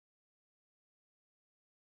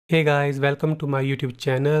Hey guys, welcome to my YouTube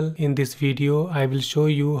channel. In this video, I will show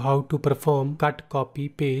you how to perform cut, copy,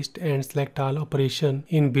 paste and select all operation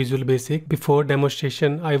in Visual Basic. Before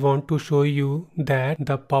demonstration, I want to show you that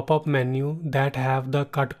the pop-up menu that have the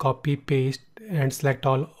cut, copy, paste and select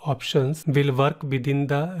all options will work within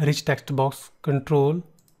the Richtextbox control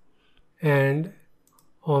and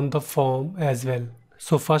on the form as well.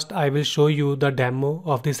 So first I will show you the demo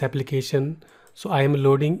of this application. So I am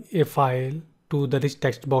loading a file to the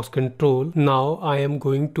Richtextbox control. Now I am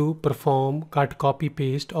going to perform cut, copy,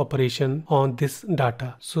 paste operation on this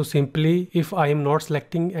data. So simply, if I am not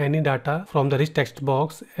selecting any data from the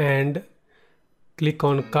Richtextbox and click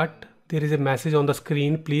on cut, there is a message on the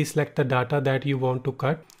screen, please select the data that you want to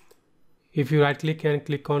cut. If you right click and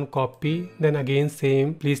click on copy, then again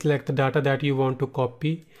same, please select the data that you want to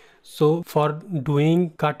copy. So for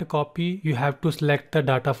doing cut copy, you have to select the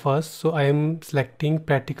data first. So I am selecting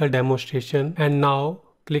practical demonstration and now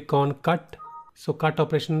click on cut. So cut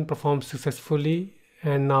operation performed successfully,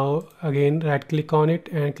 and now again right click on it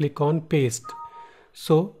and click on paste.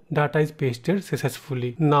 So data is pasted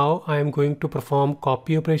successfully. Now I am going to perform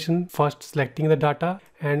copy operation, first selecting the data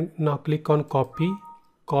and now click on copy.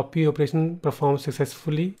 Copy operation performed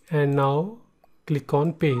successfully and now click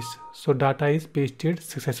on paste. So data is pasted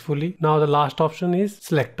successfully. Now the last option is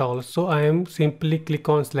select all. So I am simply click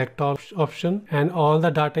on select all option and all the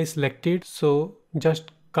data is selected. So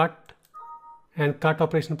just cut and cut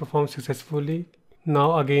operation performed successfully.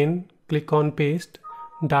 Now again click on paste.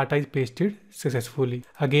 Data is pasted successfully.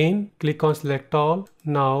 Again click on select all.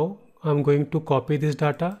 Now I'm going to copy this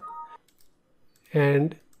data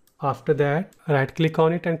and after that, right click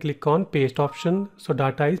on it and click on paste option. So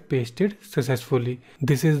data is pasted successfully.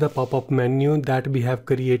 This is the pop-up menu that we have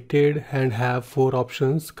created and have 4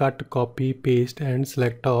 options: cut, copy, paste and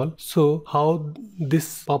select all. So how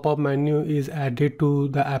this pop-up menu is added to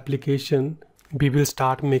the application, we will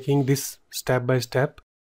start making this step by step.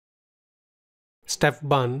 Step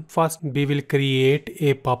 1. First we will create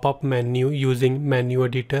a pop-up menu using menu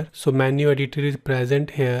editor. So menu editor is present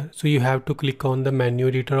here. So you have to click on the menu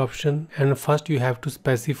editor option and first you have to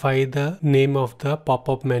specify the name of the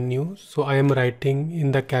pop-up menu. So I am writing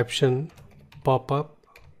in the caption pop-up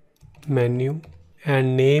menu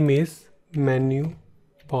and name is menu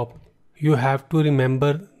pop. You have to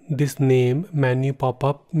remember this name menu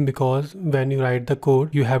pop-up because when you write the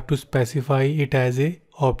code you have to specify it as a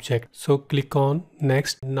object. So click on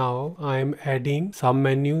next. Now I am adding some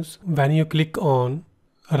menus. When you click on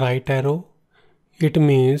right arrow, it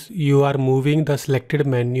means you are moving the selected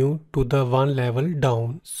menu to the one level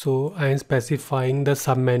down. So I am specifying the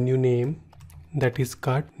sub menu name, that is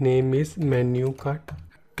cut. Name is menu cut.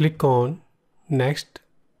 Click on next.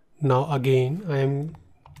 Now again I am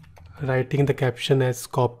writing the caption as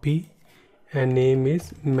copy and name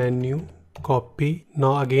is menu copy.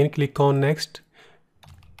 Now again click on next.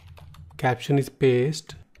 Caption is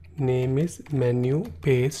paste, name is menu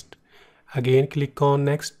paste. Again click on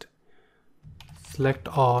next. Select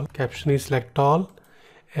all, caption is select all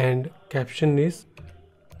and caption is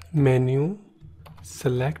menu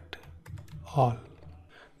select all.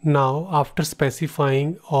 Now after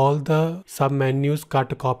specifying all the sub menus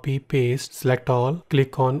cut, copy, paste, select all,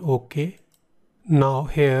 click on OK. Now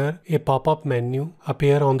here a pop-up menu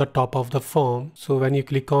appear on the top of the form. So when you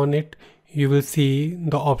click on it, you will see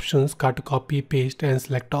the options cut, copy, paste and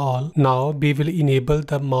select all. Now we will enable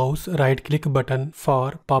the mouse right click button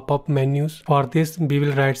for pop-up menus. For this we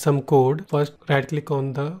will write some code. First right click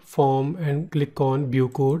on the form and click on view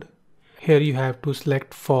code. Here you have to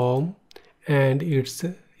select form and its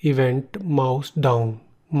event mouse down.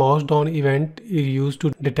 Mouse down event is used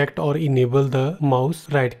to detect or enable the mouse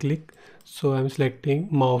right click. So I'm selecting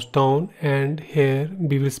mouse down and here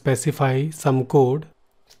we will specify some code.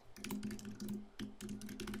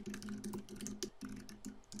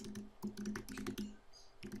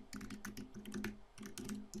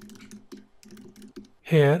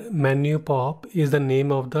 Here menu pop is the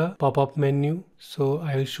name of the pop-up menu. So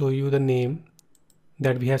I will show you the name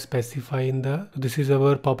that we have specified in the, this is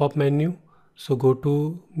our pop-up menu. So go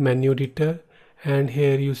to menu editor and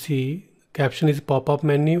here you see caption is pop-up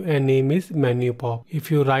menu and name is menu pop.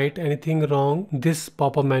 If you write anything wrong, this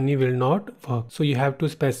pop-up menu will not work. So you have to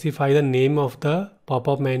specify the name of the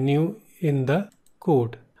pop-up menu in the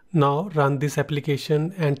code. Now run this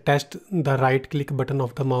application and test the right click button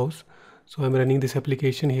of the mouse. So I'm running this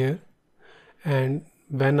application here and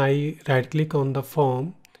when I right click on the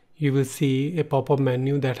form, you will see a pop-up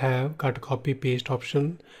menu that have cut, copy, paste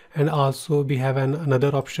option and also we have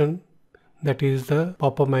another option that is the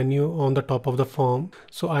pop-up menu on the top of the form.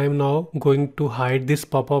 So I am now going to hide this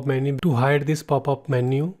pop-up menu. To hide this pop-up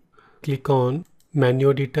menu, click on menu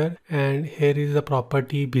editor, and here is the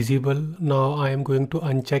property visible. Now I am going to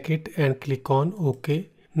uncheck it and click on OK.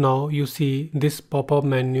 Now you see this pop-up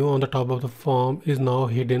menu on the top of the form is now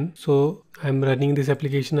hidden. So I'm running this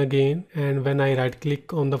application again, and when I right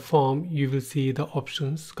click on the form, you will see the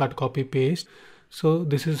options cut, copy, paste. So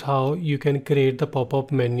this is how you can create the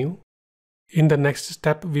pop-up menu. In the next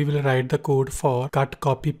step, we will write the code for cut,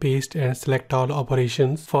 copy, paste and select all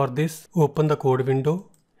operations. For this, open the code window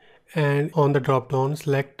and on the drop down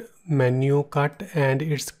select menu cut and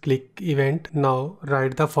its click event. Now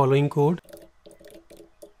write the following code.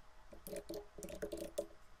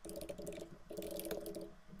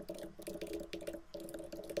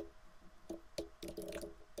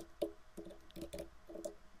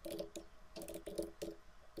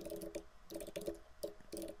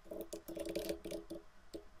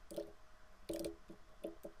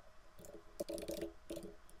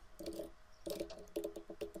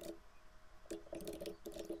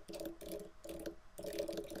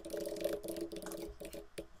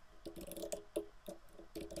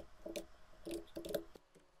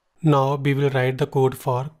 Now we will write the code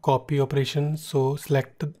for copy operation. So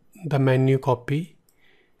select the menu copy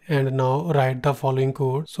and now write the following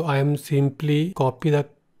code. So I am simply copy the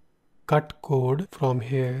cut code from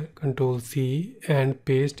here, Control C, and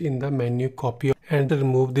paste in the menu copy and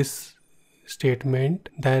remove this statement,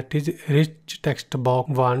 that is Richtextbox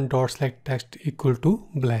 1.select text equal to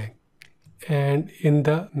blank. And in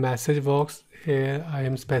the message box here I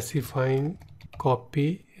am specifying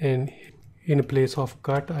copy, and in place of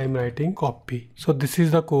cut I am writing copy. So this is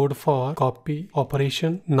the code for copy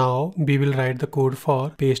operation. Now we will write the code for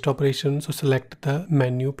paste operation. So select the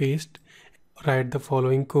menu paste, write the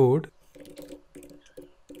following code.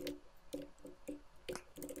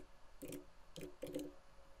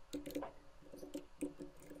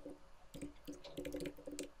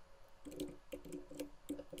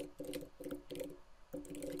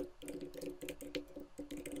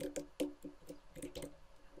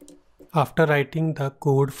 After writing the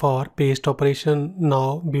code for paste operation,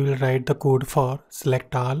 now we will write the code for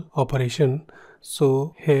select all operation.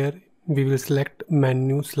 So here we will select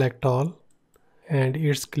menu select all and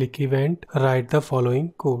its click event, write the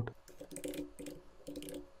following code.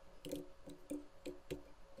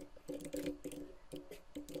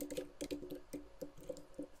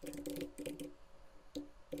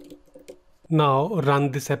 Now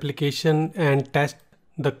run this application and test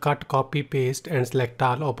the cut, copy, paste and select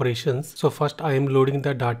all operations. So first I am loading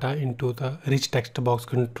the data into the rich text box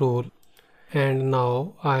control, and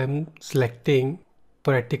now I am selecting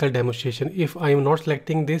practical demonstration. If I am not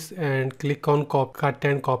selecting this and click on cut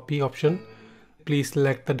and copy option, please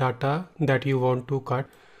select the data that you want to cut.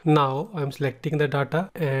 Now I am selecting the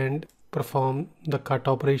data and perform the cut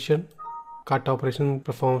operation. Cut operation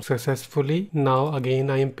performed successfully. Now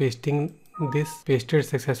again I am pasting this, pasted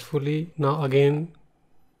successfully. Now again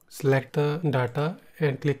select the data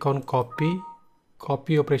and click on copy.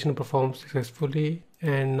 Copy operation performed successfully,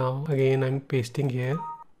 and now again I'm pasting here,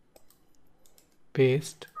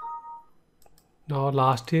 paste. Now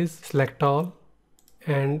last is select all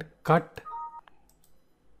and cut,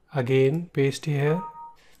 again paste here,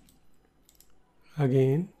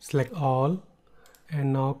 again select all,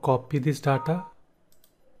 and now copy this data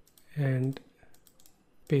and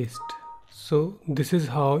paste. So this is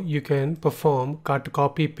how you can perform cut,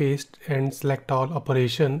 copy, paste and select all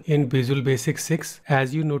operation in Visual Basic 6.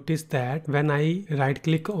 As you notice that when I right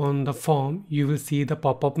click on the form, you will see the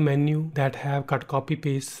pop-up menu that have cut, copy,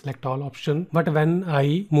 paste, select all option. But when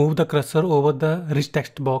I move the cursor over the rich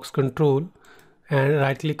text box control and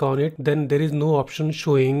right click on it, then there is no option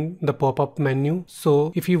showing the pop-up menu.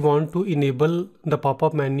 So if you want to enable the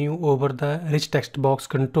pop-up menu over the rich text box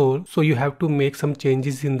control, so you have to make some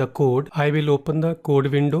changes in the code. I will open the code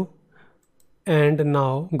window and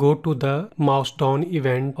now go to the mouse down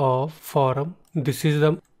event of form. This is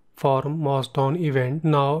the form mouse down event.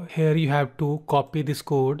 Now here you have to copy this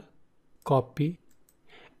code, copy,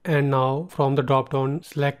 and now from the drop down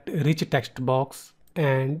select rich text box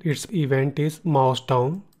and its event is mouse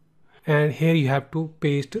down, and here you have to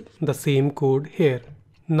paste the same code here.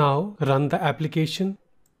 Now run the application.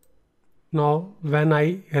 Now when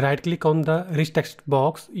I right click on the rich text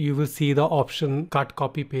box, you will see the option cut,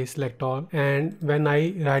 copy, paste, select all, and when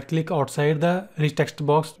I right click outside the rich text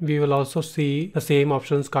box, we will also see the same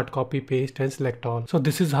options cut, copy, paste and select all. So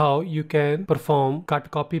this is how you can perform cut,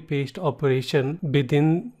 copy, paste operation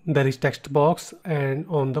within the rich text box and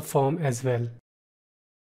on the form as well.